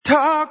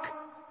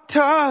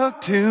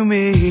Talk to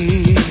me.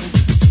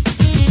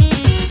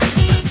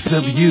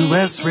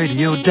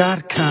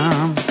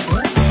 WSRadio.com.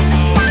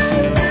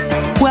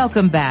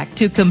 Welcome back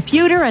to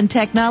Computer and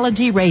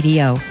Technology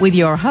Radio with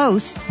your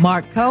hosts,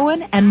 Mark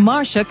Cohen and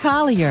Marcia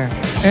Collier.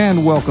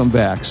 And welcome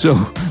back.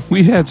 So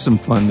we've had some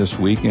fun this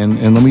week,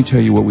 and let me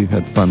tell you what we've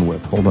had fun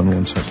with. Hold on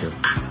one second.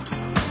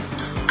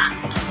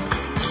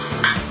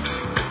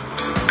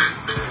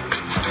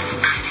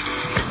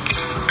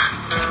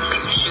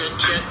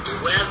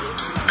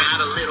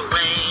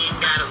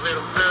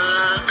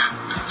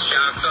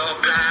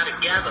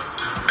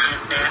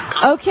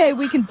 Okay,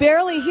 we can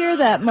barely hear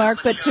that, Mark,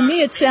 but to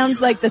me it sounds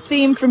like the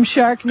theme from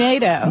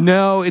Sharknado.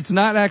 No, it's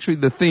not actually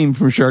the theme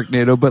from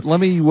Sharknado, but let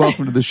me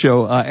welcome to the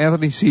show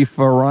Anthony C.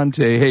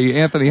 Ferrante. Hey,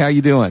 Anthony, how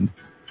you doing?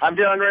 I'm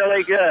doing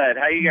really good.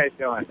 How you guys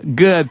doing?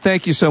 Good.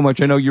 Thank you so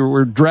much. I know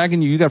we're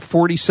dragging you. You got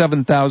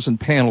 47,000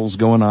 panels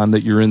going on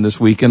that you're in this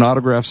week and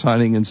autograph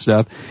signing and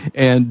stuff.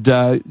 And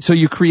so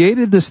you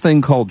created this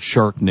thing called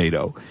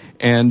Sharknado,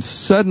 and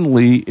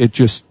suddenly it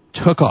just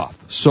took off.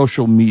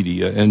 Social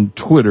media and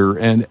Twitter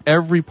and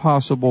every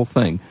possible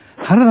thing.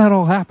 How did that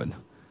all happen?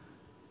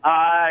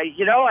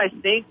 I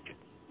think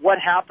what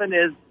happened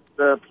is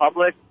the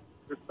public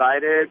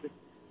decided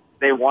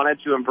they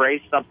wanted to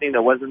embrace something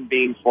that wasn't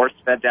being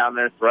force-fed down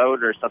their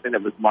throat or something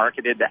that was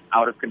marketed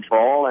out of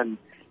control. And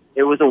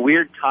it was a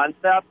weird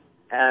concept,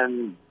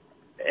 and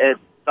it's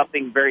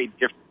something very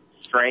different,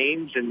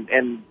 strange,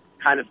 and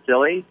kind of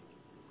silly.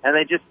 And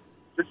they just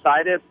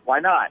decided, why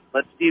not?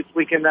 Let's see if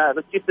we can,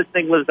 let's see if this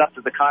thing lives up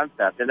to the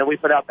concept. And then we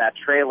put out that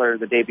trailer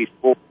the day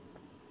before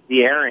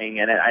the airing,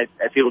 and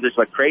people just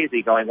went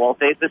crazy going, well,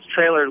 if this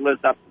trailer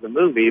lives up to the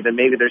movie, then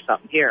maybe there's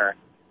something here.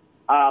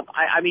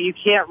 I mean, you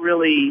can't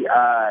really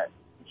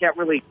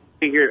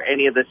figure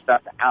any of this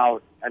stuff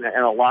out in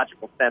a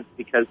logical sense,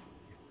 because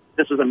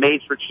this was a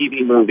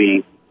made-for-TV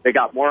movie that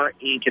got more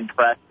ink and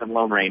press than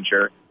Lone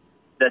Ranger.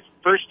 The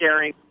first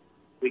airing,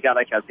 we got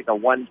I think a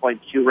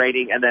 1.2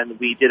 rating, and then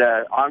we did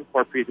an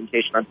encore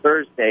presentation on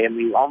Thursday, and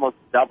we almost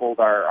doubled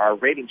our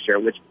rating share,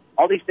 which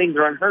all these things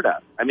are unheard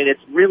of. I mean,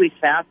 it's really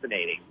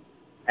fascinating.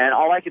 And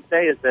all I could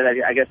say is that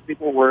I guess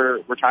people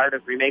were tired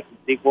of remakes and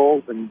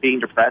sequels and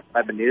being depressed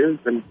by the news,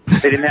 and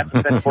they didn't have to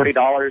spend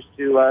 $40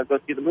 to go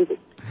see the movie.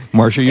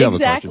 Marcia, you have a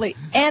question. Exactly.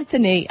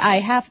 Anthony, I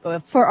have,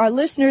 for our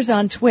listeners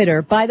on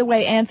Twitter, by the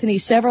way, Anthony,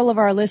 several of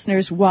our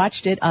listeners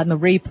watched it on the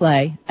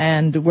replay,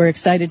 and we're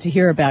excited to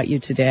hear about you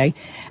today.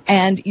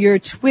 And your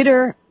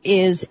Twitter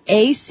is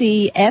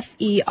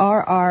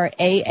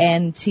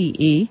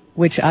ACFERRANTE,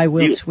 which I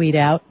will tweet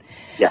out.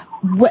 Yeah.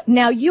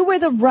 Now, you were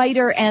the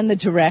writer and the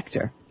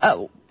director. I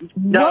was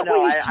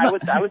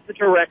the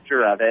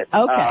director of it.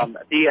 Okay.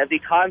 The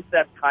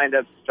concept kind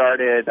of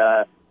started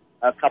a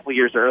couple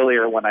years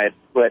earlier when I had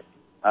put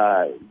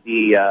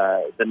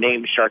the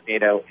name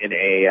Sharknado in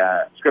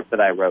a script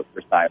that I wrote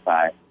for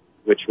Sci-Fi,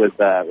 which was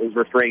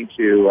referring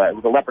to it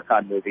was a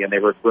Leprechaun movie, and they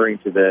were referring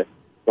to the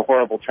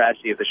horrible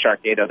tragedy of the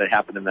Sharknado that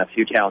happened in a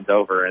few towns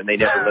over, and they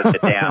never lived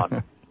it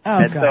down.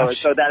 Gosh.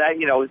 So that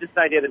it was just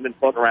an idea that had been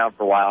floating around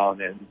for a while, and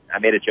then I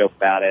made a joke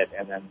about it,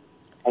 and then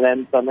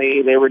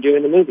suddenly they were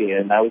doing the movie,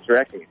 and I was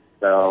directing it.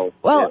 So,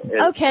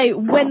 okay,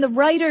 when the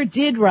writer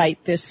did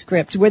write this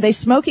script, were they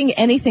smoking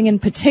anything in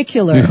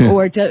particular,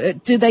 or do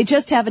they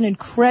just have an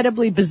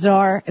incredibly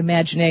bizarre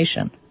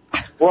imagination?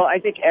 Well, I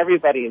think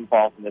everybody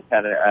involved in this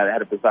had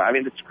a bizarre. I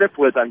mean, the script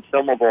was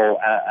unfilmable.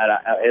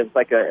 It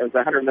was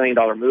a $100 million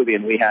movie,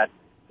 and we had,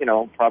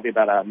 probably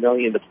about $1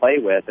 million to play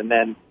with. And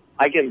then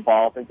I get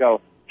involved and go,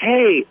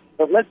 hey,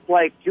 but let's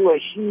do a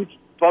huge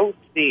boat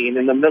scene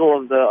in the middle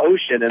of the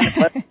ocean, and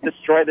let's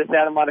destroy the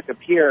Santa Monica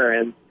Pier,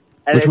 and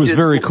which was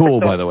very cool,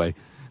 by the way.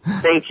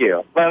 Thank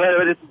you. But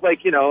it's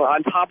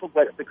on top of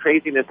what the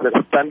craziness that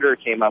Thunder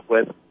came up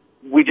with,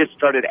 we just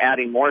started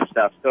adding more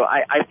stuff. So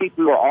I think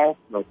we were all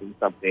smoking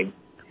something.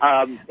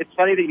 It's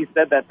funny that you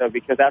said that, though,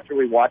 because after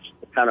we watched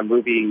the kind of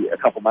movie a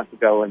couple months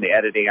ago and the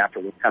editing after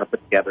it was kind of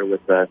put together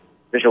with the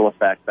visual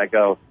effects, I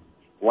go,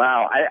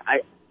 wow,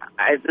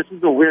 this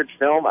is a weird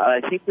film. I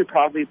think we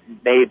probably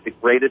made the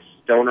greatest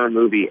stoner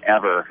movie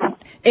ever.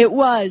 It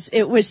was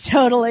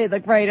totally the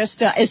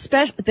greatest,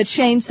 especially the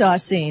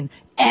chainsaw scene.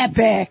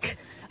 Epic.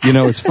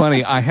 It's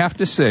funny. I have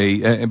to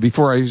say,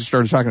 before I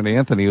started talking to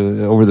Anthony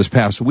over this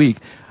past week,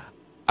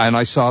 and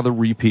I saw the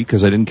repeat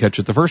because I didn't catch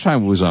it the first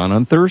time it was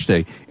on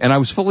Thursday, and I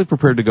was fully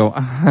prepared to go,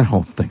 I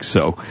don't think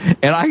so.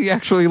 And I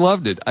actually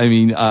loved it. I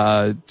mean,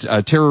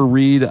 Tara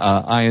Reid,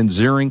 Ian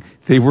Ziering,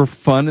 they were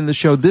fun in the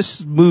show.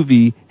 This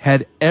movie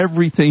had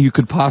everything you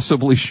could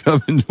possibly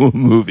shove into a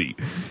movie.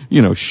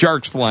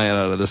 Sharks flying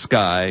out of the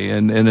sky,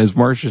 and as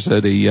Marcia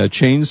said, a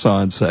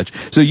chainsaw and such.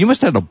 So you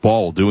must have had a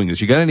ball doing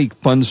this. You got any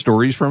fun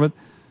stories from it?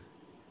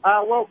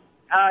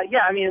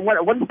 Yeah, I mean, one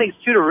of the things,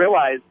 too, to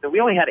realize that we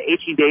only had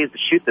 18 days to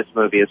shoot this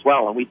movie as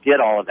well, and we did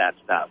all of that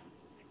stuff.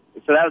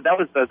 So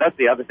that's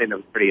the other thing that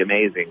was pretty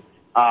amazing.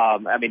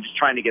 I mean, just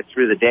trying to get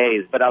through the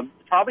days. But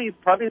probably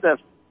the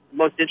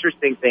most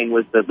interesting thing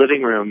was the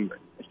living room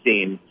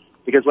scene,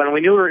 Because when we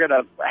knew we were going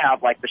to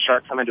have like the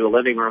shark come into a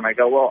living room, I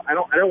go, well, I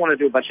don't want to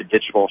do a bunch of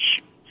digital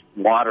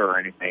water or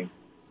anything.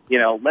 We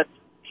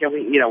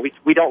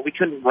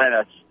couldn't rent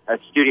a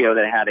studio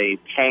that had a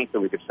tank that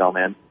we could film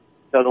in.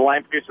 So the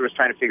line producer was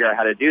trying to figure out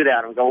how to do that,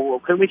 and we go, well,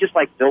 couldn't we just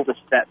like build a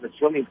set in the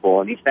swimming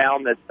pool? And he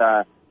found this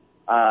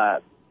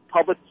outdoor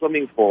public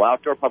swimming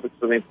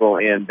pool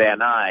in Van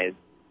Nuys,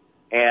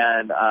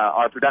 and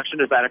our production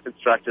designer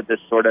constructed this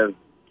sort of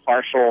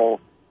partial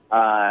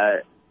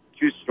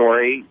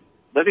 2-story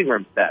living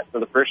room set. So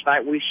the first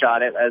night we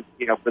shot it as,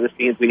 for the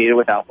scenes we needed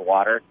without the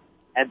water.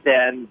 And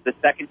then the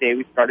second day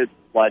we started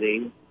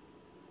flooding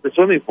the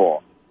swimming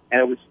pool.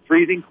 And it was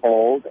freezing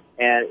cold,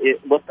 and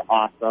it looked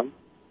awesome.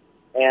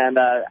 And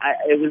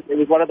it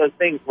was one of those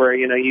things where,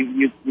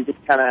 you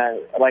just kind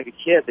of like a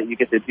kid that you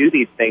get to do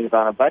these things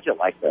on a budget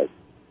like this.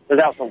 It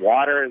was out in the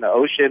water in the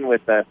ocean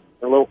with the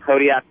little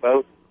Kodiak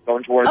boat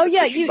going towards the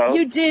fishing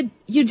boat.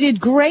 You did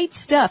great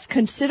stuff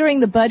considering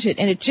the budget,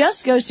 and it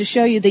just goes to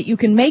show you that you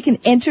can make an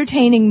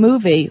entertaining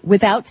movie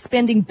without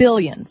spending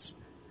billions.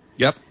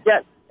 Yep.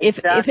 Yes.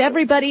 Exactly. If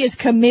everybody is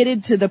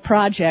committed to the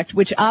project,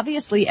 which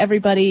obviously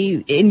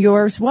everybody in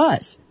yours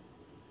was.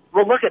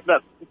 Well,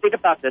 think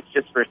about this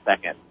just for a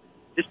second.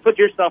 Just put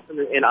yourself in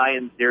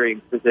Ian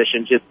Ziering's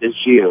position just as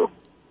you.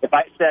 If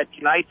I said,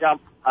 can I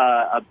dump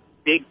a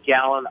big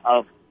gallon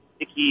of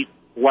sticky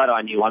blood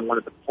on you on one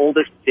of the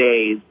coldest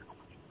days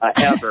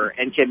ever,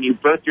 and can you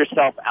birth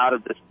yourself out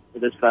of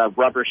this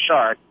rubber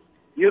shark,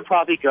 you'd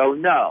probably go,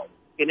 no.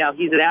 Okay, now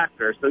he's an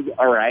actor, so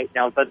all right,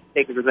 now let's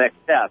take it to the next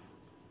step.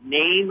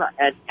 Name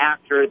an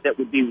actor that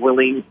would be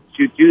willing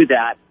to do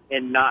that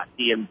and not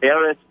be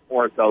embarrassed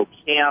or go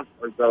camp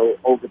or go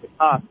over the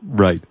top.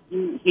 Right.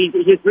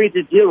 He agreed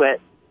to do it,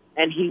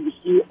 and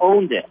he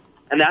owned it,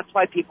 and that's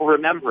why people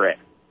remember it.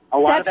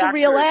 That's a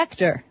real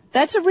actor.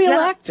 That's a real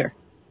actor.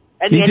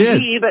 And here's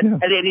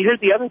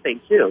the other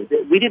thing too.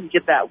 We didn't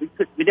get that. We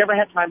never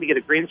had time to get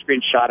a green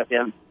screen shot of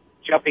him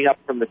jumping up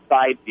from the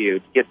side view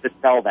to get to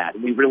sell that,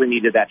 and we really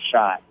needed that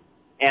shot.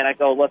 And I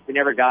go, look, we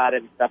never got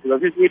it and stuff. He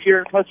goes, if you're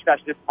in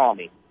post-production, just call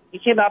me. He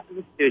came out to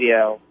the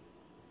studio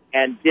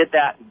and did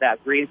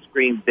that green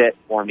screen bit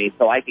for me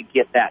so I could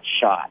get that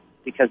shot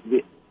because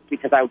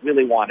I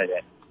really wanted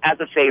it as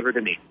a favor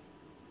to me.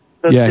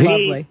 So yeah, to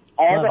me,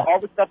 all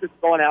the stuff that's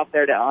going out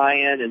there to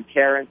Ian and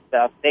Tara and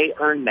stuff, they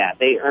earn that.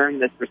 They earn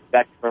this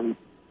respect from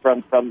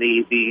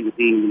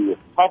the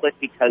public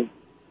because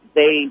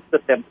they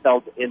put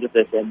themselves into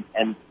this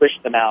and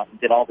pushed them out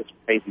and did all this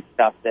crazy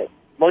stuff that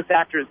most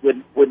actors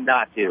would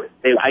not do.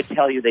 I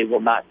tell you, they will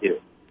not do.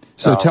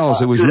 So tell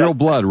us, it was real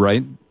blood,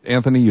 right?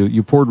 Anthony,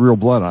 you poured real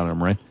blood on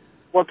him, right?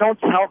 Well, don't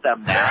tell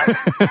them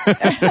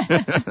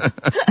that.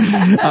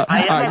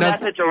 I am a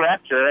method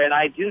director, and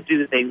I do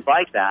things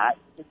like that.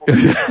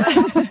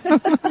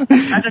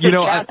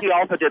 Cassie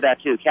also did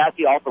that, too.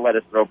 Cassie also let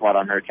us throw blood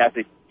on her.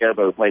 Cassie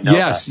Scarbo, who played Nova.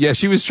 Yes,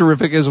 she was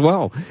terrific as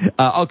well.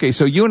 Okay,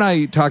 so you and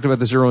I talked about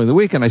this earlier in the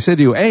week, and I said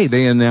to you, hey,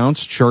 they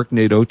announced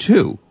Sharknado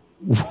 2.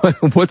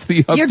 What's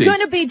the update? You're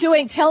going to be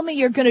tell me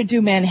you're going to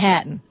do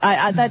Manhattan.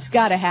 That's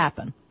got to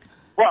happen.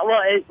 Well,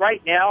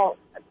 right now,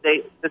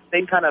 this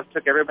thing kind of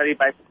took everybody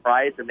by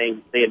surprise, and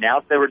they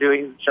announced they were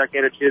doing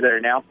Sharknado 2. They're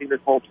announcing this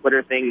whole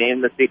Twitter thing,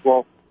 named the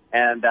sequel,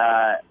 and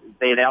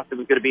they announced it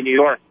was going to be New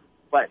York.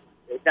 But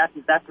that's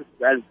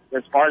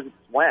as far as it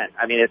went.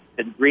 I mean, it's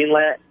been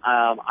greenlit.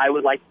 I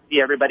would like to see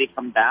everybody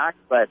come back,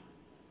 but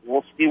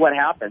we'll see what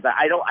happens.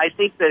 I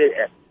think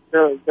that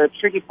the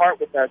tricky part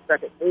with our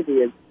second movie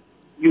is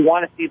you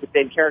want to see the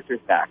same characters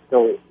back.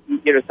 So,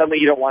 somebody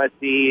you don't want to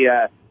see,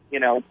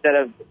 instead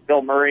of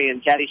Bill Murray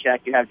and Caddyshack,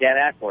 you have Dan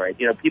Aykroyd.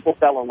 People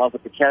fell in love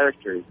with the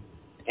characters,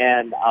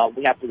 and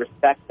we have to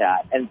respect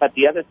that. But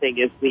the other thing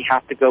is we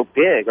have to go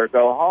big or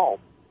go home.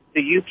 So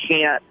you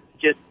can't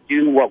just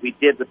do what we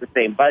did with the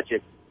same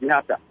budget. You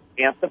have to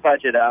amp the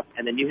budget up,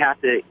 and then you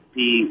have to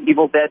be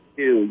Evil Dead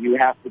 2. You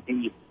have to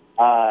be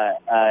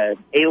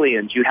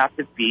Aliens. You have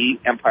to be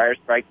Empire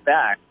Strikes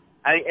Back.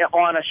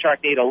 On a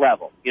Sharknado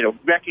level,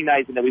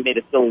 recognizing that we made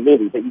a silly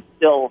movie, but you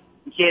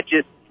can't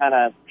just kind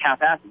of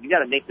half-ass it. You got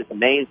to make this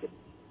amazing,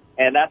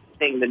 and that's the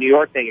thing. The New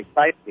York thing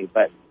excites me,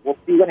 but we'll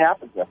see what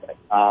happens with it.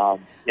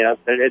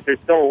 There's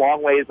still a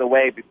long ways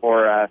away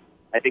before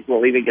I think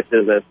we'll even get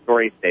to the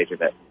story stage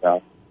of it.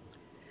 So,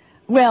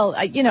 well,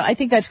 I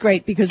think that's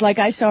great because, like,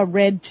 I saw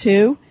Red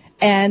 2,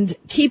 and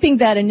keeping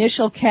that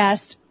initial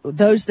cast,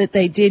 those that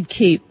they did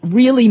keep,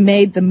 really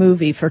made the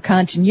movie for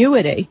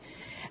continuity.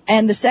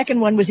 And the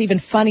second one was even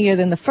funnier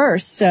than the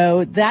first,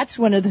 so that's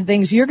one of the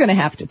things you're going to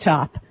have to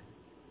top.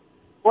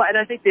 Well, and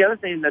I think the other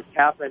thing that's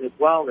happened as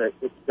well,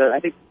 I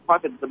think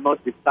probably the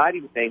most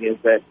exciting thing is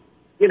that,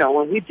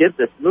 when we did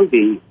this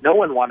movie, no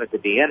one wanted to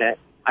be in it.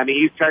 I mean,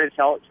 you try to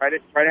have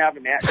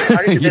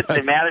convince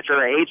a manager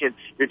or agent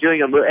you're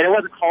doing a movie, and it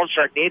wasn't called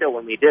Sharknado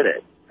when we did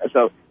it.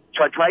 So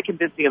try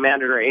convincing a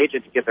manager or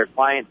agent to get their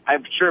client.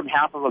 I'm sure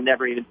half of them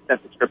never even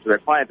sent the script to their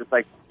clients. It's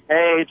like,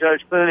 hey,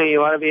 George Clooney, you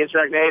want to be in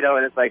Sharknado?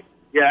 And it's like,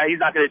 Yeah, he's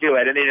not going to do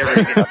it, and they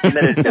never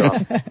committed to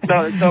him.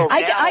 So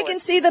I can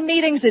see the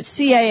meetings at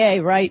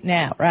CAA right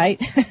now,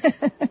 right?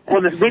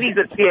 Well, the meetings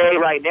at CAA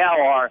right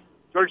now are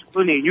George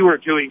Clooney. You were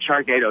doing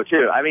Sharknado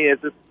too. I mean,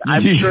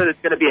 I'm sure there's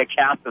going to be a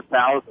cast of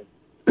thousands.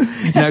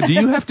 Now, do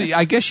you have to,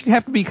 I guess you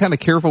have to be kind of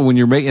careful when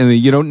you're making,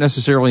 you don't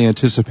necessarily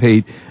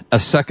anticipate a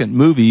second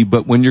movie,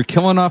 but when you're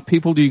killing off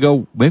people, do you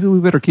go, maybe we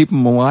better keep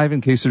them alive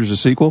in case there's a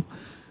sequel?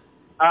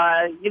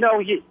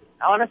 Honestly,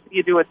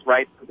 you do what's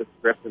right for the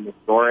script and the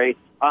story.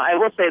 I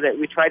will say that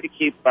we tried to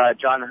keep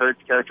John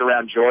Hurt's character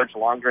around George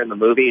longer in the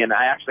movie, and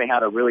I actually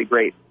had a really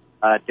great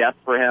death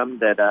for him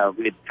that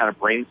we had kind of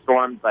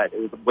brainstormed, but it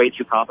was way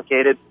too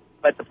complicated.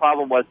 But the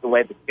problem was the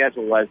way the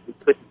schedule was, we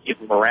couldn't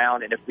keep him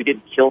around, and if we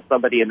didn't kill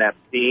somebody in that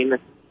scene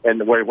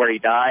and where he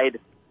died,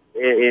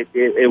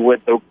 it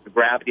would, the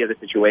gravity of the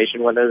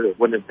situation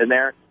wouldn't have been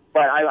there.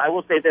 But I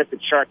will say this,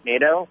 it's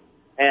Sharknado,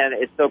 and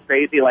it's so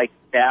crazy, like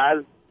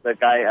Baz, the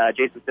guy,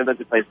 Jason Simmons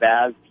who plays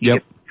Baz, he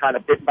gets kind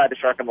of bitten by the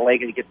shark on the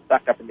leg and he gets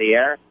stuck up in the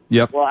air.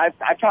 Yep. Well,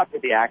 I've talked to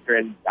the actor,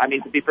 and I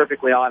mean, to be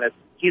perfectly honest,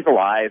 he's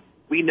alive.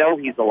 We know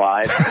he's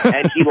alive,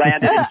 and he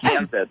landed in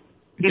Kansas.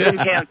 He's in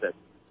Kansas.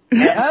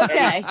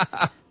 Okay.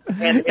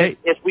 And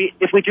if we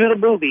do the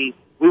movie,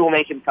 we will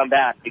make him come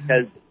back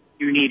because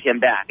you need him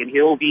back, and he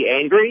will be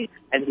angry,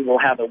 and he will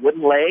have a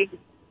wooden leg,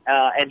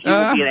 and he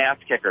will be an ass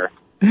kicker.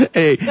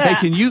 Hey,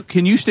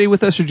 can you stay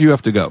with us, or do you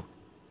have to go?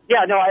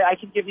 Yeah, no, I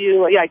can give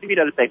you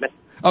another segment.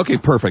 Okay,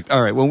 perfect.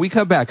 All right. When we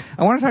come back,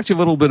 I want to talk to you a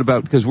little bit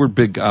about, because we're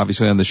big,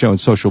 obviously, on the show and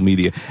social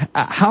media.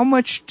 How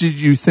much did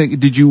you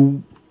think?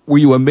 Were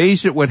you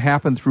amazed at what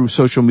happened through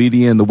social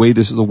media and the way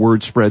the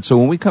word spread? So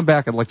when we come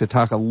back, I'd like to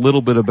talk a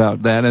little bit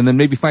about that, and then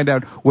maybe find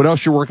out what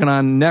else you're working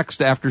on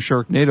next after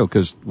Sharknado,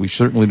 because we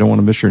certainly don't want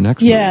to miss your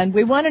next movie. Yeah, and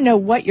we want to know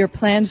what your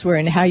plans were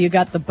and how you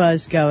got the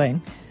buzz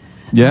going.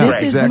 Yeah,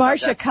 this is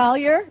Marcia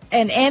Collier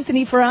and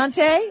Anthony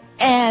Ferrante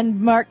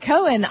and Mark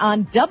Cohen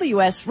on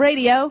WS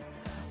Radio,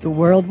 the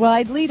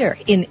worldwide leader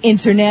in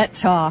Internet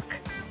talk.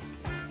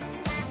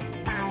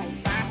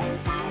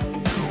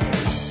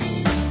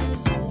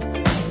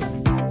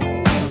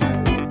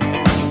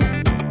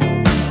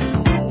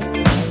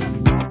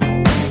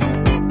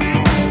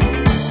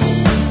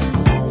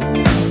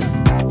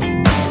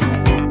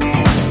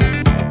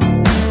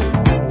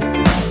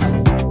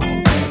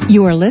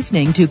 You are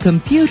listening to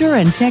Computer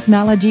and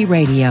Technology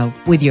Radio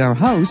with your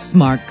hosts,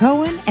 Mark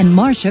Cohen and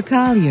Marcia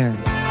Collier.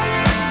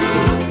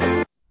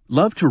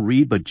 Love to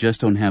read but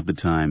just don't have the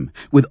time?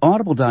 With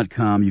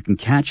Audible.com, you can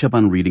catch up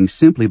on reading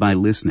simply by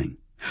listening.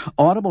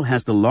 Audible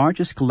has the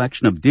largest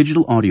collection of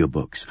digital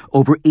audiobooks,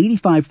 over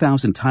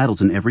 85,000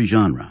 titles in every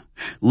genre.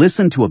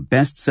 Listen to a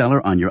bestseller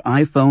on your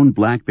iPhone,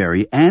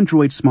 BlackBerry,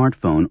 Android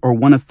smartphone, or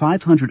one of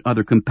 500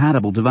 other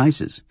compatible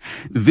devices.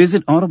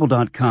 Visit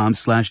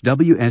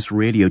audible.com/WS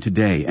Radio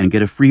today and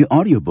get a free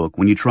audiobook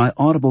when you try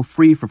Audible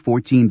free for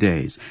 14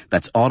 days.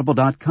 That's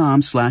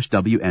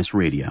audible.com/WS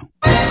Radio.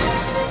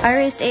 I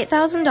raised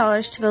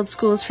 $8,000 to build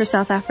schools for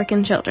South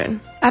African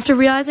children. After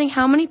realizing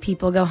how many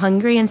people go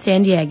hungry in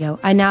San Diego,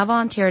 I now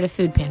volunteer at a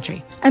food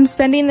pantry. I'm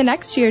spending the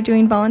next year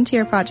doing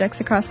volunteer projects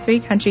across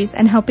 3 countries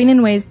and helping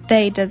in ways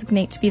they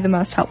designate to be the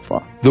most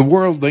helpful. The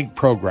World Link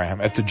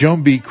program at the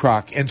Joan B.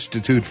 Kroc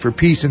Institute for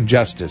Peace and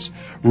Justice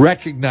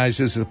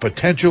recognizes the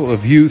potential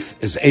of youth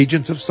as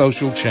agents of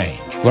social change.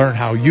 Learn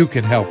how you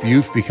can help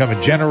youth become a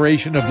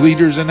generation of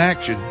leaders in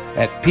action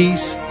at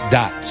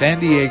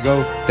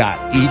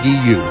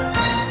peace.sandiego.edu.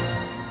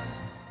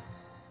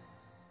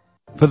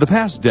 For the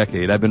past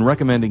decade, I've been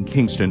recommending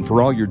Kingston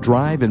for all your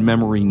drive and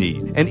memory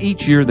need, and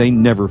each year they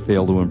never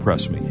fail to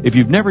impress me. If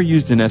you've never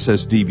used an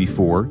SSD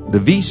before,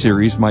 the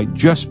V-Series might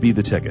just be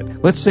the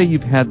ticket. Let's say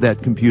you've had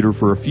that computer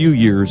for a few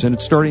years and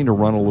it's starting to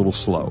run a little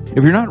slow.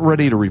 If you're not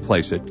ready to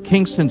replace it,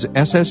 Kingston's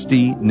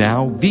SSD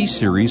Now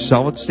V-Series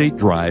solid-state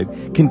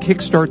drive can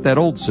kickstart that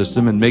old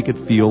system and make it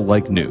feel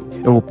like new.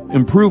 It will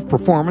improve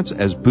performance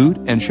as boot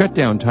and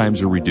shutdown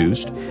times are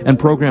reduced, and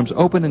programs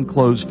open and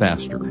close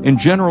faster. In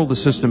general, the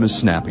system is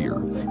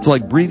snappier. It's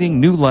like breathing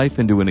new life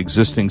into an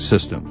existing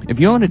system. If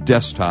you own a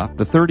desktop,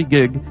 the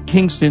 30-gig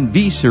Kingston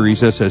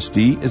V-Series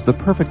SSD is the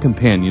perfect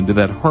companion to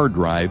that hard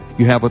drive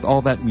you have with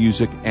all that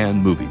music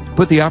and movies.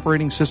 Put the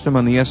operating system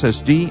on the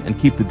SSD and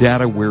keep the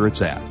data where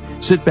it's at.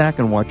 Sit back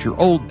and watch your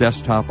old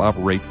desktop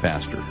operate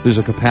faster. There's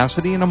a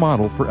capacity and a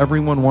model for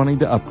everyone wanting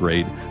to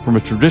upgrade from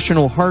a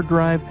traditional hard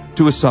drive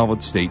to a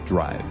solid-state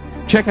drive.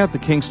 Check out the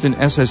Kingston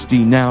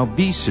SSD Now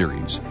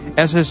V-Series.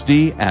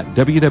 SSD at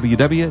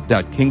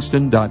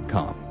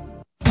www.kingston.com.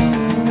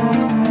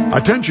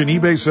 Attention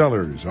eBay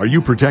sellers. Are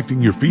you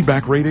protecting your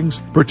feedback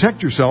ratings?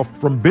 Protect yourself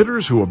from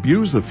bidders who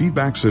abuse the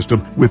feedback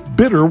system with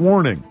bidder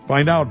warning.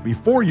 Find out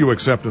before you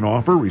accept an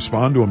offer,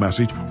 respond to a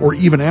message, or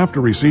even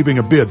after receiving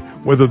a bid,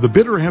 whether the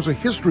bidder has a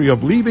history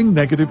of leaving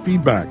negative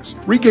feedbacks.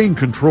 Regain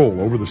control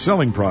over the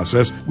selling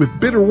process with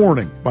bidder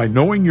warning by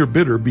knowing your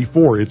bidder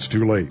before it's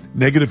too late.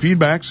 Negative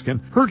feedbacks can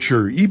hurt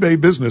your eBay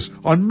business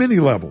on many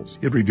levels.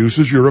 It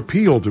reduces your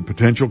appeal to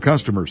potential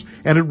customers,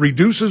 and it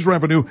reduces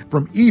revenue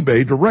from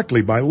eBay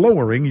directly by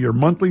lowering your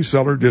monthly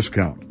seller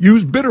discount.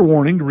 Use Bitter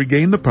Warning to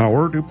regain the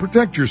power to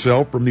protect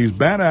yourself from these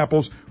bad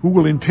apples who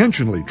will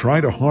intentionally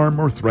try to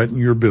harm or threaten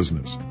your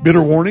business.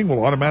 Bitter Warning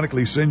will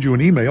automatically send you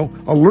an email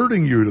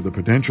alerting you to the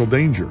potential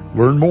danger.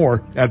 Learn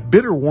more at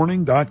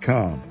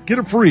bitterwarning.com. Get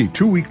a free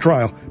 2-week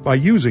trial by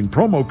using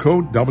promo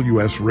code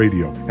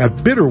WSRadio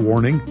at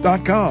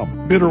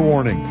bitterwarning.com. Bitter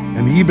Warning,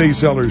 an eBay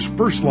seller's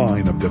first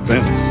line of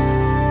defense.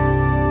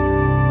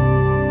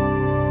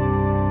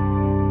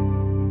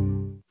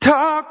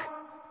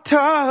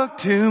 Talk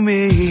to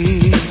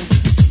me.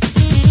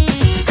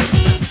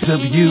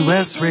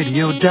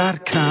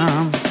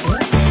 WSRadio.com.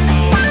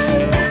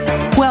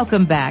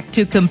 Welcome back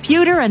to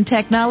Computer and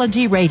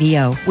Technology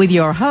Radio with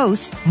your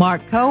hosts,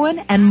 Mark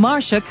Cohen and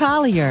Marcia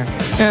Collier.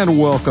 And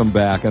welcome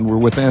back. And we're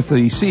with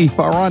Anthony C.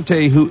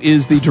 Ferrante, who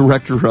is the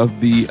director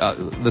of the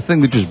thing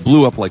that just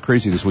blew up like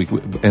crazy this week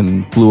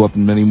and blew up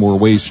in many more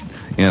ways,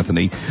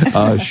 Anthony,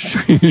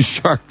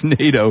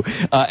 Sharknado.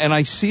 And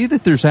I see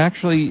that there's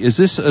actually, is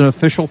this an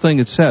official thing?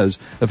 It says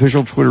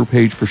official Twitter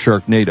page for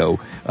Sharknado,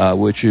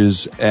 which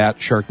is at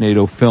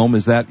Sharknado Film.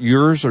 Is that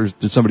yours, or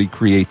did somebody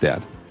create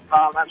that?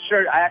 I'm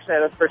sure. That's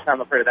the first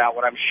time I've heard of that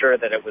one. I'm sure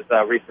that it was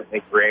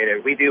recently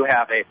created. We do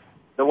have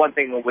the one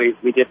thing we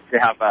did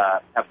have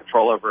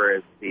control over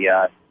is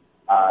the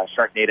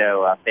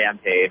Sharknado fan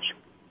page,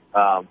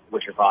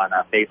 which is on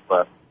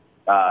Facebook.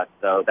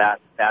 So that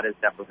is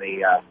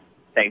definitely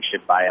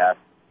sanctioned by us,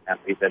 and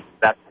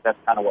that's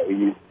kind of what we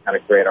use to kind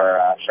of create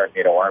our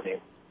Sharknado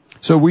army.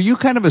 So were you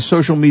kind of a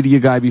social media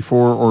guy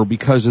before, or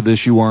because of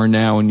this you are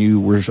now, and you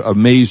were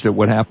amazed at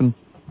what happened?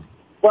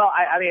 Well,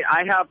 I mean,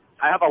 I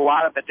have a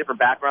lot of different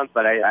backgrounds,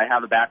 but I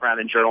have a background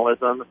in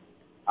journalism,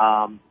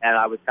 and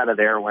I was kind of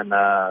there when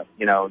the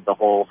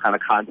whole kind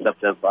of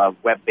concept of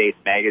web-based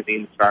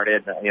magazines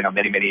started,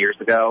 many years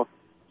ago.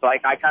 So I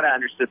kind of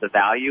understood the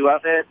value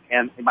of it.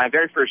 And in my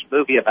very first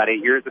movie about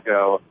 8 years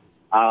ago,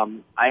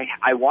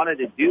 I wanted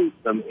to do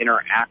some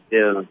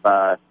interactive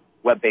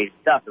web-based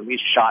stuff, and we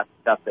shot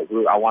stuff that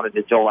I wanted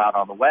to dole out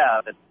on the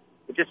web. And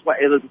it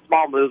was a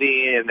small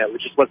movie, and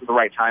it just wasn't the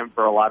right time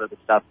for a lot of the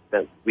stuff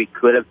that we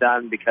could have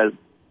done because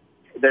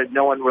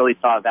no one really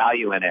saw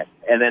value in it.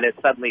 And then it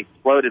suddenly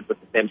exploded with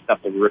the same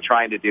stuff that we were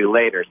trying to do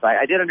later. So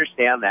I did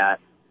understand that.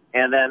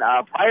 And then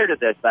prior to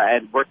this, I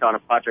had worked on a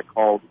project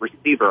called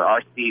Receiver,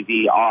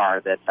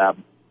 RCVR, that a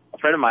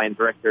friend of mine,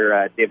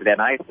 director David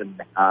N.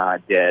 Eisen,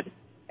 did.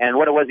 And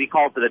what it was, he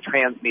called it a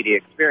transmedia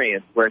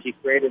experience, where he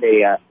created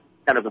a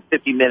kind of a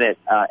 50-minute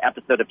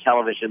episode of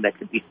television that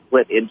could be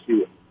split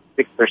into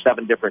 6 or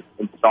 7 different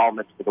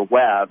installments for the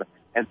web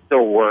and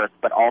still work,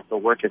 but also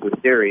work as a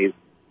series.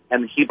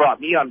 And he brought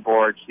me on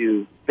board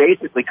to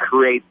basically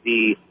create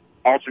the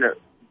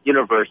alternate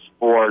universe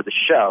for the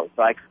show.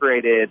 So I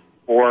created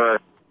 4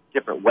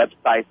 different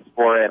websites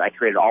for it. I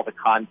created all the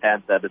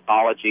content, the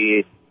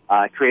mythology.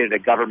 I created a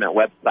government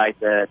website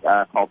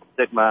that called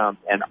Sigma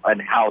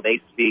and how they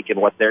speak and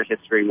what their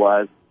history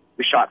was.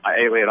 We shot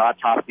alien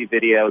autopsy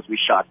videos. We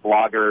shot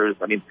bloggers.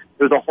 I mean,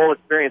 it was a whole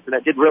experience, and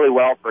it did really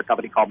well for a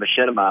company called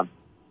Machinima.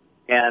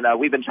 And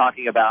we've been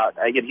talking about,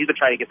 he's been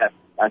trying to get that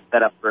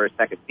set up for a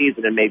second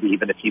season and maybe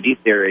even a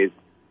TV series.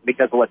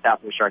 Because of what's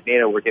happening with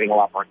Sharknado, we're getting a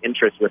lot more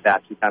interest with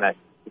that to kind of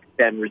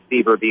extend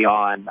Receiver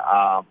beyond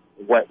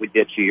what we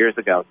did 2 years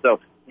ago. So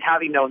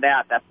having known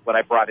that, that's what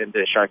I brought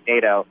into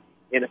Sharknado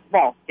in a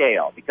small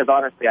scale. Because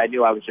honestly, I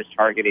knew I was just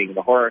targeting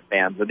the horror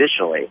fans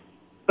initially.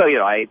 So,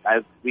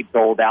 we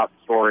doled out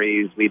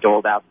stories, we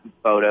doled out some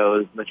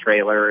photos in the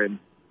trailer, and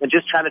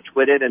just try to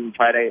tweet it and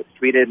try to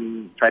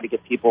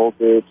get people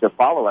to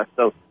follow us.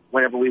 So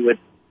whenever we would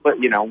put,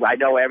 I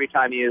know every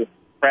time you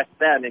press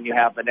send and you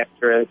have an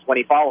extra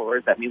 20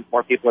 followers, that means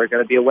more people are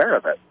going to be aware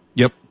of it.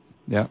 Yep.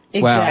 Yeah.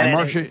 Exactly. Wow.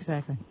 Marcia,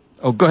 exactly.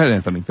 Oh, go ahead,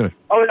 Anthony. Finish.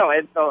 Oh, no.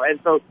 And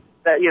so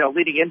that,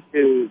 leading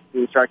into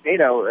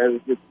Sharknado, it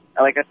was just,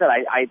 like I said,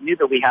 I knew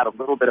that we had a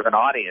little bit of an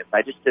audience.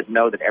 I just didn't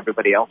know that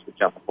everybody else would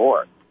jump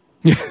aboard.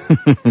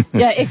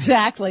 Yeah,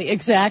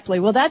 exactly.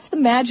 Well, that's the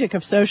magic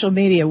of social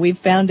media. We've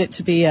found it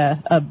to be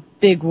a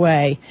big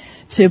way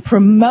to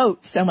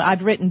promote some.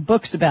 I've written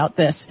books about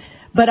this,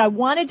 but I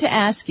wanted to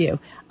ask you,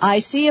 I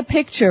see a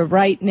picture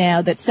right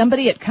now that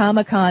somebody at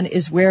Comic-Con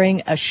is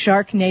wearing a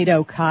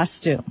Sharknado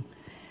costume.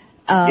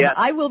 Yes.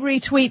 I will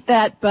retweet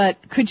that,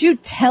 but could you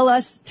tell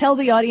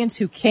the audience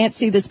who can't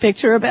see this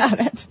picture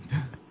about it?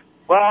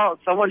 Well,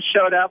 someone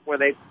showed up where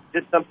they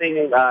did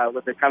something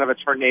with a kind of a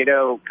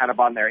tornado kind of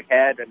on their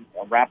head and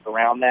wrapped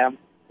around them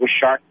with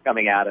sharks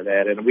coming out of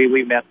it. And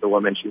we met the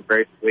woman. She was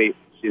very sweet.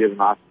 She did an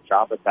awesome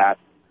job with that.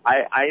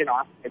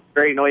 It's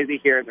very noisy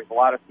here. There's a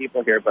lot of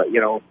people here, but,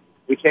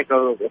 we can't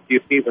go a few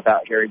feet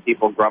without hearing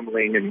people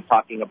grumbling and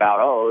talking about,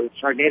 oh,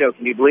 Sharknado,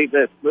 can you believe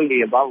this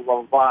movie and blah, blah,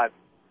 blah, blah.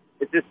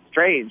 It's just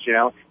strange,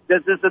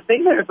 The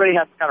thing that everybody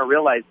has to kind of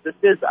realize, this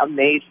is a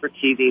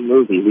made-for-TV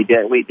movie. We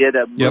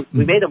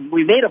made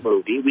a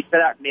movie. We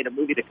set out and made a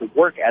movie that could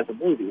work as a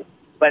movie,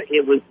 but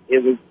it was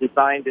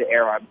designed to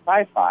air on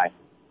Sci-Fi.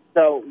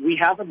 So we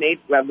have a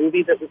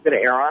movie that was going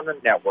to air on the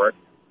network.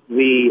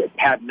 We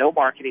had no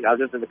marketing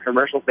other than the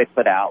commercials they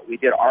put out. We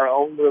did our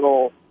own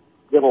little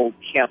little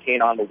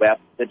campaign on the web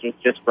that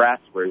just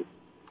grassroots.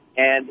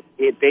 And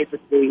it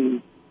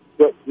basically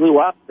blew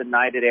up the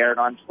night it aired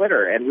on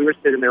Twitter. And we were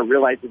sitting there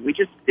realizing we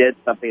just did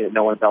something that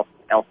no one else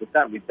has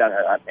done. We've done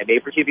a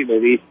made-for-TV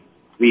movie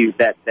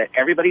that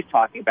everybody's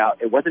talking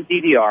about. It wasn't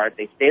DVR.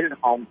 They stayed at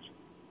home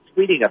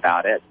tweeting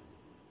about it.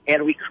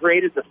 And we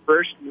created the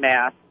first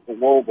mass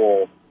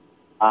global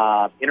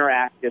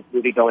interactive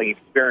movie-going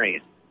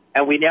experience.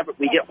 And we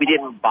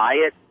didn't buy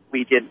it.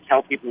 We didn't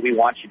tell people we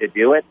want you to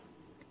do it.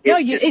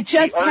 It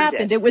just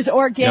happened. It was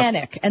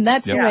organic, and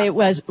that's the way it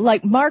was.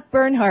 Like Mark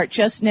Bernhardt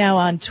just now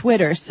on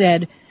Twitter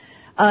said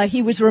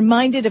he was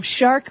reminded of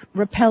shark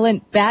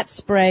repellent bat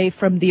spray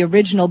from the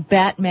original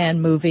Batman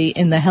movie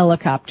in the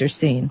helicopter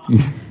scene.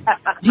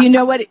 Do you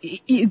know what? Do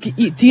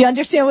you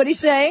understand what he's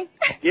saying?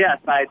 Yes,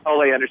 I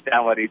totally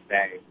understand what he's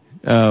saying.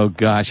 Oh,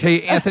 gosh.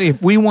 Hey, Anthony,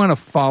 if we want to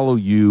follow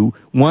you,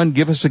 one,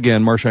 give us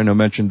again, Marcia, I know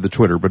mentioned the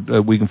Twitter,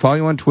 but we can follow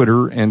you on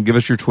Twitter and give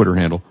us your Twitter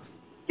handle.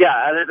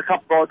 Yeah, there's a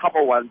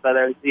couple ones.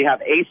 You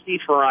have AC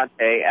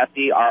Ferrante,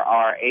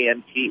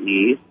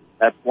 Ferrante.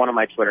 That's one of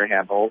my Twitter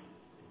handles.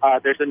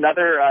 There's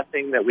another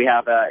thing that we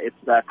have. It's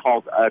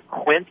called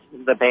Quint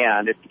the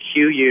Band. It's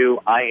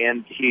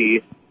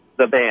QUINT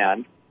the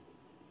Band.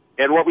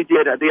 And what we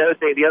did,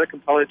 the other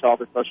component to all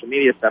the social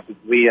media stuff is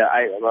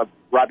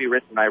Robbie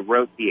Ritz and I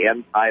wrote the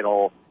end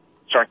title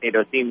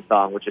Sharknado theme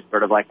song, which is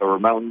sort of like a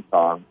Ramones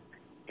song.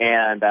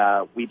 And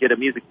we did a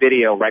music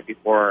video right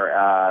before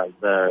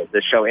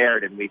the show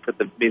aired, and we put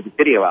the music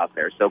video out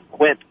there. So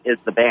Quint is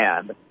the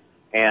band,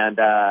 and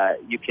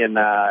you can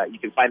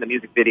find the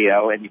music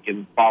video, and you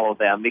can follow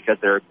them because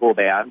they're a cool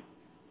band.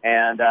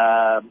 And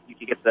you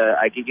can get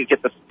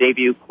the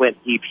debut Quint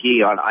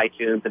EP on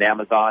iTunes and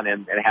Amazon,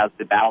 and it has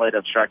the Ballad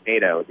of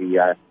Sharknado,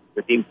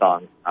 the theme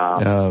song.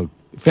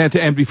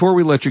 Fantastic. And before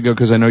we let you go,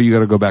 because I know you got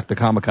to go back to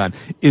Comic-Con,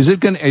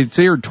 it's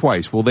aired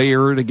twice. Will they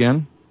air it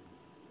again?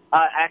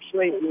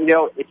 Actually, you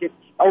know,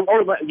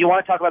 you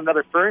want to talk about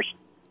another first?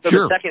 So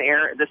sure. The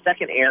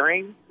second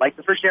airing, like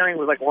the first airing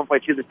was like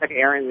 1.2. The second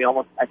airing,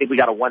 I think we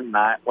got a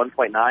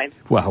 1.9.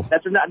 Wow.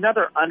 That's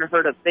another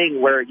unheard of thing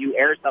where you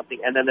air something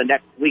and then the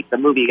next week the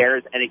movie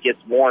airs and it gets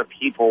more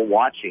people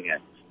watching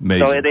it.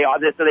 Amazing.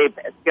 So they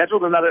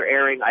scheduled another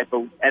airing.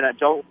 And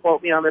don't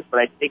quote me on this, but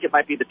I think it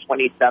might be the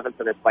 27th,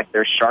 and it's like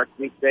their Shark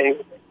Week thing.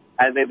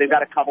 And they've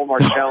got a couple more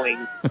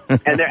showings.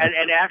 and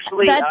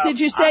actually... did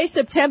you say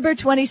September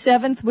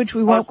 27th, which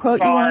we won't quote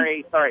you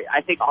on? Sorry.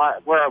 I think,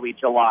 where are we?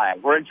 July.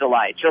 We're in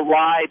July.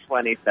 July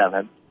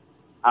 27th,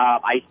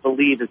 I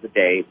believe is the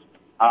date.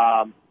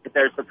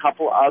 There's a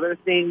couple other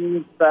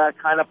things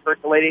kind of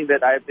percolating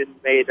that I've been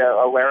made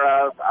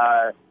aware of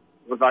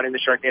regarding the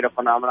Sharknado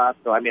phenomenon.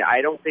 So, I mean,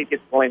 I don't think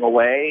it's going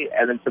away.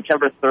 And then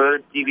September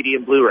 3rd, DVD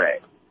and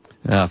Blu-ray.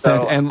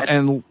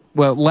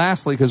 Well,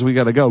 lastly, because we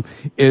got to go,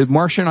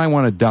 Marcia and I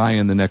want to die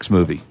in the next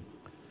movie.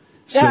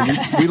 So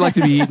we'd like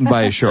to be eaten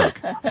by a shark.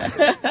 Well,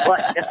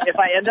 if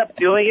I end up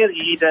doing it,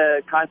 you need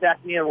to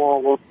contact me, and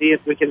we'll see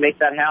if we can make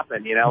that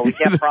happen. You know, we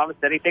can't promise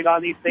anything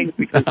on these things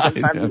because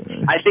sometimes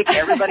I think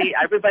everybody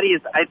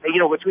is,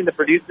 between the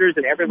producers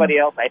and everybody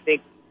else, I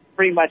think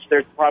pretty much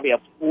there's probably a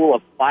pool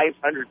of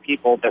 500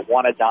 people that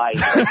want to die.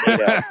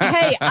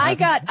 Hey,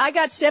 I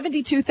got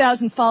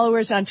 72,000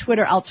 followers on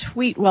Twitter. I'll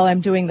tweet while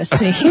I'm doing the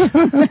scene.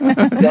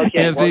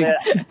 Okay, well,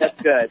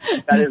 that's good.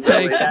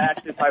 That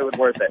actually probably would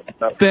worth it.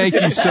 So. Thank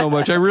you so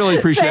much. I really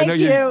appreciate it. I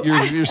know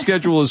your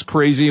schedule is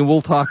crazy, and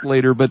we'll talk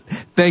later, but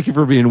thank you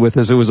for being with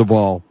us. It was a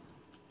ball.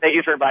 Thank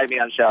you for inviting me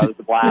on the show. It was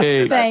a blast.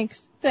 Hey,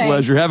 Thanks.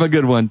 Pleasure. Have a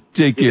good one.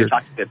 Take care.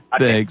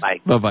 Thanks. Bye.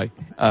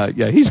 Bye-bye.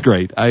 He's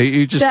great.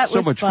 That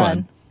so much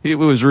fun. It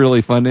was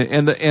really fun,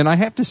 and I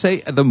have to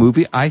say, the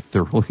movie, I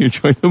thoroughly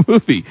enjoyed the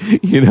movie.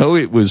 You know,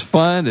 it was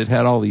fun. It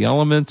had all the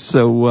elements.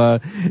 So,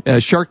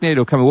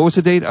 Sharknado coming. What was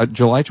the date?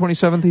 July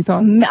 27th, he thought?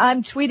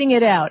 I'm tweeting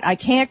it out. I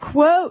can't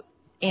quote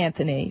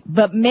Anthony,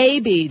 but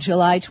maybe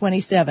July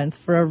 27th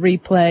for a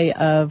replay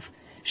of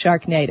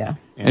Sharknado.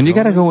 And you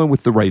got to go in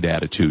with the right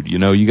attitude. You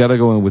know, you got to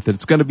go in with it.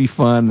 It's going to be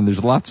fun, and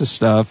there's lots of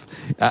stuff.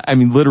 I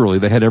mean, literally,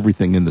 they had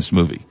everything in this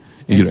movie.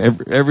 You know,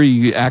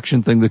 every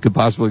action thing that could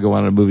possibly go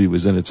on in a movie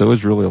was in it, so it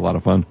was really a lot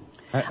of fun.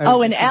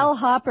 And Al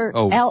Hopper,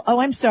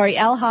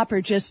 Al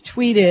Hopper just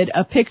tweeted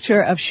a picture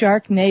of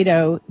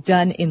Sharknado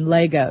done in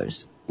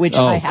Legos, which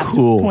I have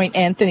to point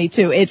Anthony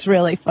to. It's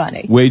really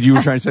funny. Wade, you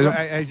were trying to say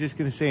that? I was just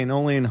going to say, and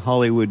only in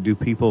Hollywood do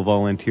people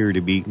volunteer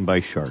to be eaten by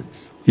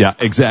sharks. Yeah,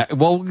 exactly.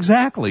 Well,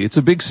 exactly. It's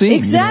a big scene.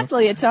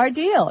 Exactly. You know? It's our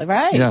deal,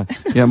 right?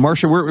 Yeah,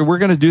 Marcia, we're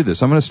going to do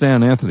this. I'm going to stay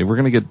on Anthony. We're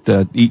going to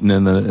get eaten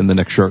in the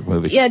next shark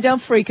movie. Yeah,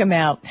 don't freak him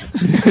out.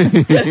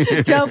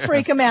 Don't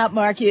freak him out,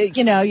 Mark. You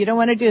don't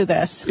want to do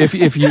this.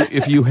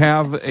 If you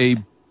have a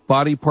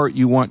body part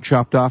you want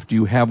chopped off, do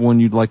you have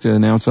one you'd like to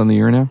announce on the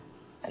air now?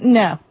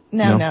 No.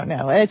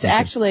 It's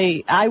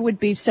actually, I would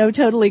be so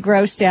totally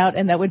grossed out,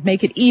 and that would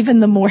make it even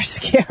the more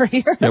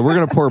scarier. Yeah, we're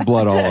going to pour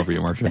blood all over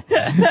you, Marcia.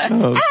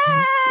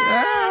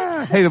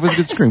 Hey, that was a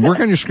good scream. Work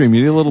on your scream.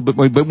 You need a little bit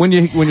more. But when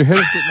your head is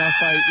getting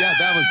outside,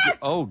 that was good.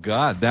 Oh,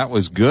 God, that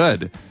was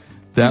good.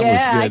 That yeah,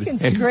 was good. I can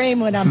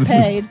scream when I'm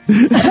paid.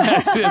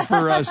 That's it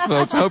for us,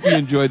 folks. Hope you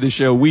enjoyed the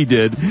show. We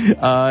did.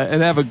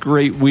 And have a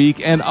great week.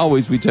 And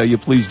always we tell you,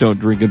 please don't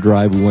drink and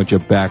drive. We want you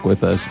back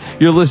with us.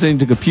 You're listening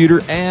to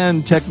Computer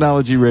and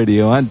Technology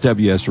Radio on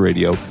WS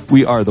Radio.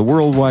 We are the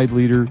worldwide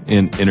leader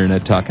in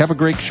Internet talk. Have a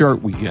great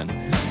short weekend.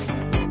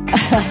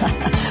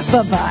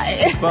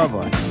 Bye-bye.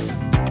 Bye-bye.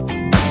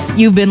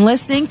 You've been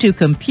listening to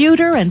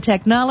Computer and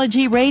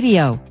Technology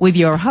Radio with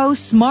your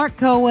hosts Mark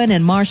Cohen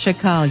and Marcia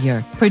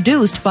Collier.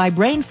 Produced by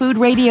Brain Food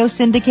Radio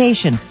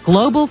Syndication,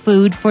 Global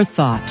Food for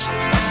Thought.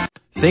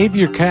 Save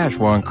your cash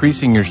while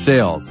increasing your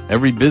sales.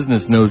 Every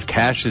business knows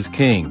cash is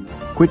king.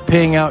 Quit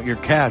paying out your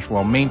cash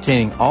while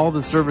maintaining all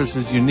the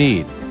services you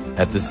need.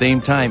 At the same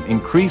time,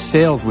 increase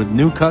sales with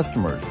new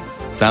customers.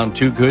 Sound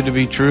too good to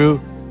be true?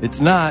 It's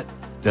not.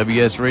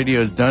 WS Radio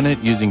has done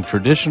it using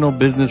traditional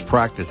business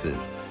practices.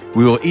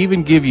 We will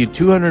even give you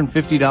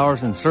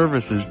 $250 in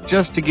services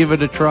just to give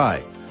it a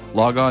try.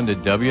 Log on to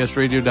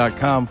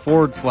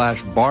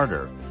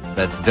WSRadio.com/barter.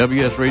 That's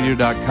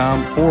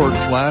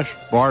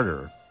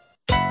WSRadio.com/barter.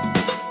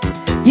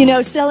 You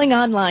know, selling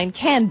online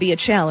can be a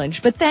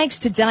challenge, but thanks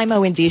to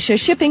Dymo Indicia,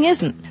 shipping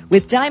isn't.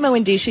 With Dymo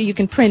Indicia, you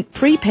can print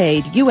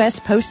prepaid U.S.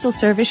 Postal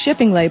Service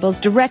shipping labels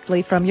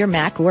directly from your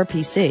Mac or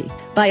PC.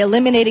 By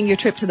eliminating your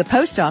trip to the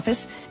post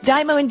office,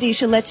 Dymo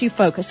Indicia lets you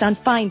focus on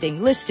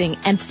finding, listing,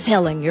 and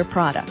selling your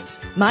products.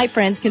 My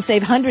friends can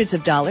save hundreds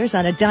of dollars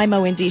on a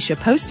Dymo Indicia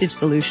postage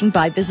solution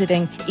by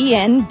visiting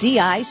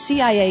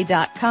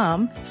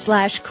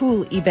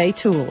endicia.com/cool eBay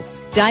tools.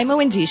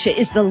 Dymo Indicia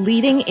is the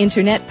leading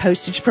internet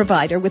postage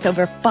provider with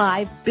over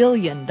 $5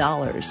 billion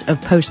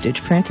of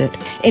postage printed.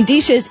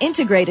 Indicia is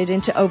integrated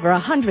into over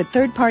 100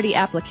 third-party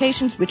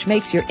applications, which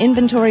makes your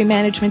inventory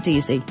management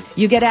easy.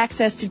 You get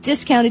access to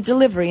discounted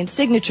delivery and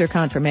signature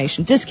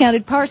confirmation,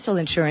 discounted parcel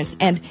insurance,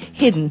 and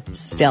hidden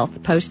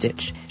stealth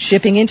postage.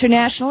 Shipping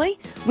internationally?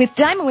 With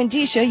Dymo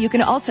Indicia, you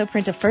can also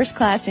print a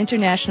first-class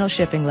international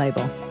shipping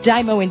label.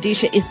 Dymo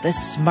Indicia is the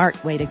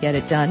smart way to get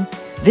it done.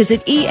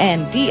 Visit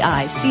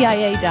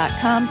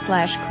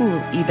endicia.com/cool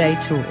eBay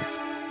tools.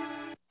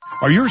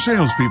 Are your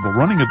salespeople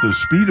running at the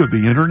speed of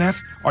the Internet?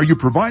 Are you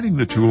providing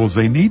the tools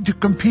they need to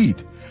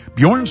compete?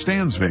 Bjorn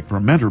Stansvik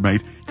from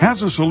MentorMate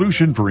has a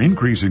solution for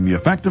increasing the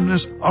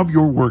effectiveness of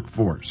your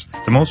workforce.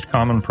 The most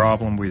common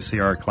problem we see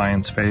our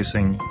clients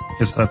facing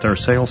is that their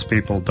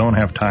salespeople don't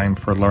have time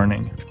for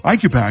learning.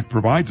 IQPAC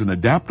provides an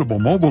adaptable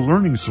mobile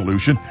learning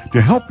solution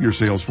to help your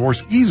sales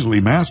force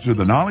easily master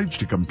the knowledge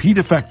to compete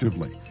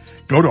effectively.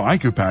 Go to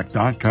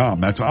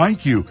IQPAC.com. That's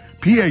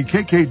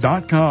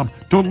IQPAKK.com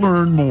to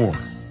learn more.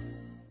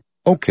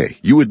 Okay,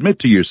 you admit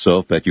to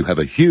yourself that you have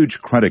a huge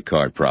credit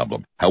card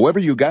problem. However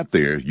you got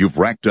there, you've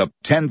racked up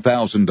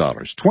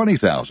 $10,000,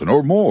 $20,000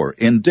 or more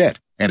in debt,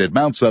 and it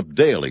mounts up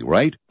daily,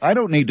 right? I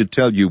don't need to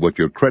tell you what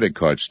your credit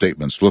card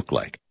statements look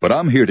like, but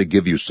I'm here to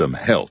give you some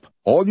help.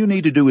 All you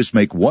need to do is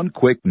make one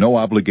quick,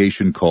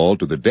 no-obligation call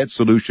to the Debt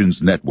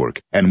Solutions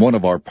Network, and one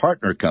of our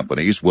partner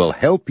companies will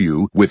help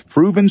you with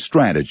proven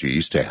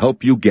strategies to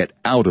help you get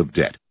out of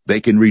debt. They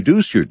can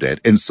reduce your debt,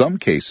 in some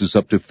cases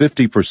up to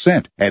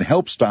 50%, and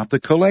help stop the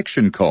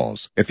collection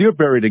calls. If you're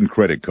buried in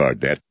credit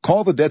card debt,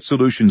 call the Debt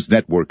Solutions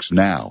Networks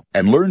now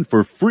and learn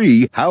for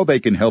free how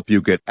they can help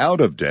you get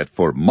out of debt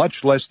for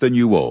much less than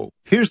you owe.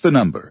 Here's the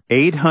number.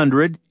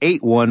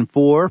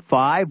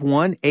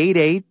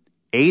 800-814-5188.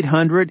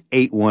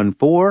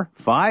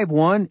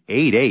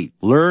 800-814-5188.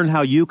 Learn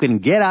how you can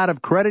get out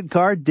of credit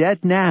card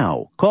debt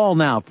now. Call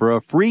now for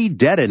a free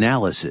debt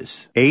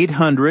analysis.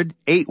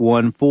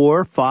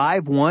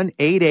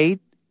 800-814-5188.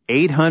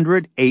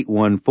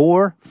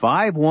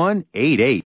 800-814-5188.